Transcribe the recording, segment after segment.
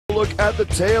look at the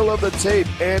tale of the tape,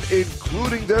 and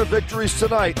including their victories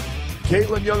tonight,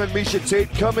 Kaitlin Young and Miesha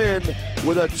Tate come in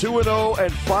with a 2-0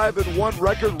 and 5-1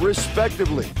 record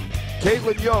respectively.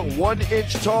 Kaitlin Young 1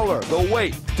 inch taller, the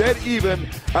weight dead even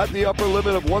at the upper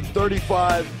limit of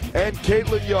 135, and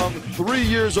Kaitlin Young 3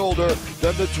 years older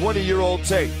than the 20-year-old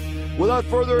Tate. Without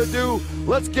further ado,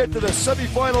 let's get to the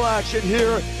semifinal action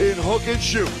here in Hook and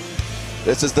Shoot.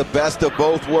 This is the best of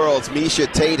both worlds.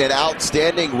 Miesha Tate, an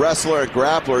outstanding wrestler and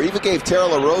grappler, even gave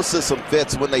Ronda Rousey some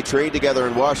fits when they trained together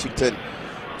in Washington.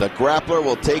 The grappler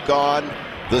will take on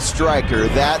the striker,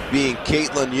 that being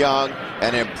Kaitlin Young,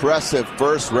 an impressive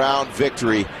first-round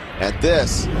victory. And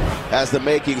this has the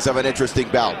makings of an interesting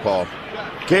bout, Paul.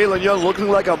 Kaitlin Young looking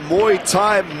like a Muay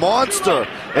Thai monster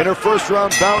in her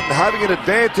first-round bout and having an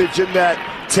advantage in that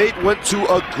Tate went to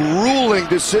a grueling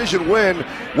decision win,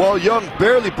 while Young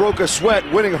barely broke a sweat,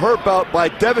 winning her bout by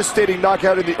devastating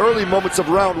knockout in the early moments of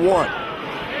round 1.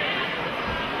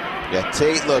 Yeah,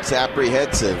 Tate looks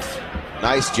apprehensive.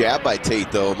 Nice jab by Tate,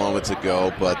 though, moments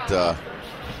ago, but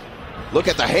look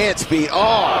at the hand speed.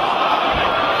 Oh!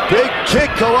 Big kick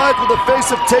collides with the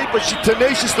face of Tate, but she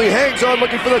tenaciously hangs on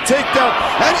looking for the takedown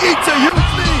and eats a huge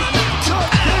knee.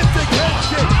 Gigantic head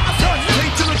kick. Knocks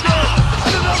Tate to the ground.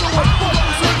 And another one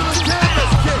buckles under the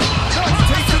canvas kick. Knocks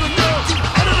Tate to the ground.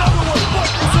 And another one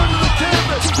buckles under the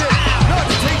canvas kick.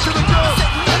 Knocks Tate to the ground.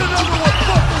 And another one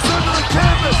buckles under the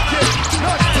canvas kick.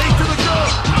 Knocks Tate to the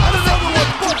ground. And another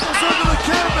one buckles under the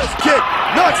canvas kick.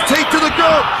 Knocks Tate to the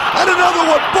ground. And another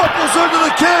one buckles under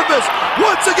the canvas.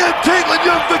 Once again, Kaitlin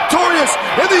Young victorious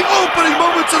in the opening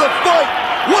moments of the fight.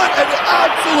 What an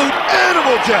absolute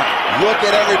animal, Jack. Look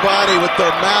at everybody with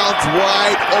their mouths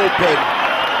wide open.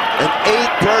 An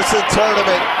 8-person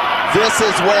tournament. This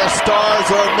is where stars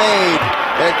are made.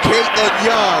 And Kaitlin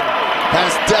Young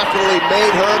has definitely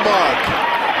made her mark.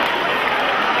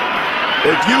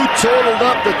 If you totaled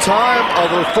up the time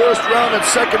of her first round and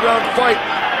second round fight,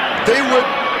 they would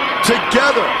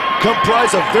together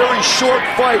comprise a very short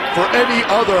fight for any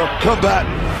other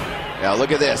combatant. Now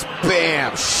look at this.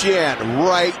 Bam! Shin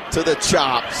right to the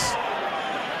chops.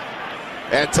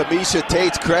 And to Miesha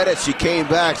Tate's credit, she came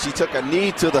back. She took a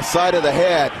knee to the side of the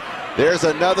head. There's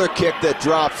another kick that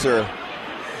drops her.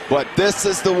 But this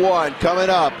is the one coming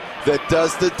up that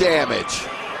does the damage.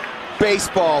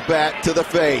 Baseball bat to the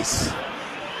face.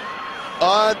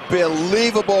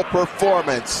 Unbelievable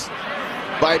performance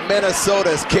by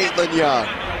Minnesota's Kaitlin Young.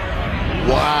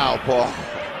 Wow, Paul.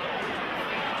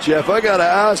 Jeff, I gotta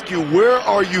ask you, where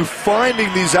are you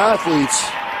finding these athletes?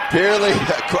 Purely,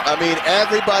 I mean,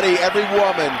 everybody, every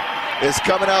woman is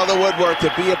coming out of the woodwork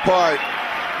to be a part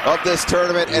of this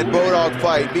tournament and Bodog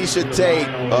fight. Miesha Tate,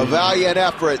 a valiant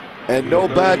effort. And no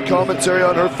bad commentary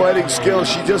on her fighting skills.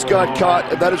 She just got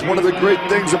caught, and that is one of the great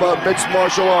things about mixed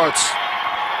martial arts,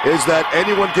 is that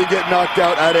anyone can get knocked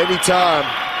out at any time.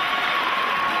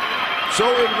 So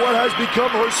in what has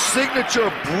become her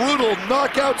signature brutal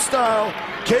knockout style,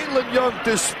 Kaitlin Young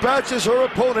dispatches her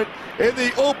opponent in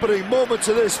the opening moments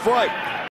of this fight.